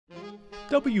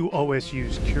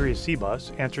WOSU's Curious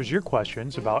Cbus answers your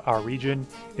questions about our region,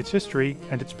 its history,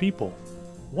 and its people.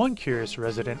 One curious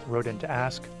resident wrote in to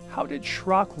ask, how did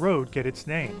Schrock Road get its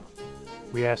name?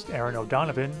 We asked Aaron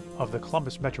O'Donovan of the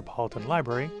Columbus Metropolitan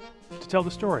Library to tell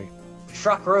the story.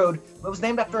 Schrock Road was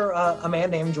named after a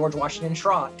man named George Washington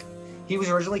Schrock. He was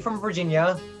originally from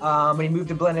Virginia, and he moved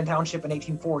to Blendon Township in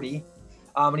 1840.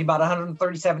 And he bought a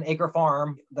 137-acre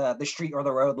farm. The street or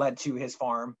the road led to his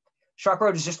farm. Schrock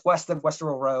Road is just west of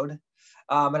Westerville Road,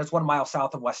 and it's 1 mile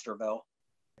south of Westerville.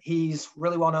 He's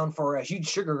really well known for a huge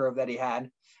sugar grove that he had.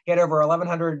 He had over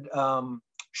 1,100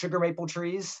 sugar maple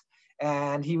trees,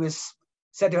 and he was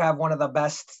said to have one of the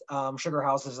best sugar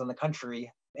houses in the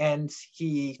country. And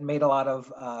he made a lot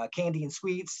of candy and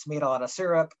sweets, made a lot of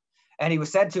syrup, and he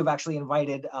was said to have actually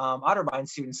invited Otterbein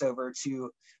students over to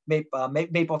make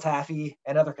maple taffy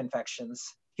and other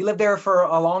confections. He lived there for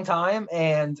a long time,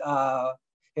 and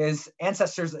his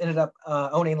ancestors ended up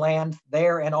owning land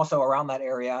there and also around that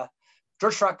area.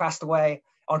 George Schrock passed away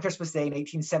on Christmas Day in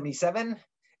 1877,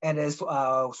 and his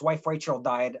wife Rachel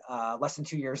died less than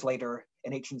 2 years later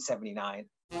in 1879.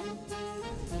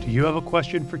 Do you have a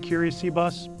question for Curious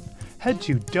Cbus? Head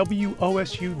to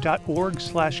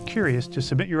wosu.org/curious to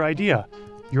submit your idea.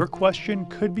 Your question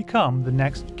could become the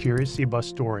next Curious Cbus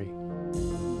story.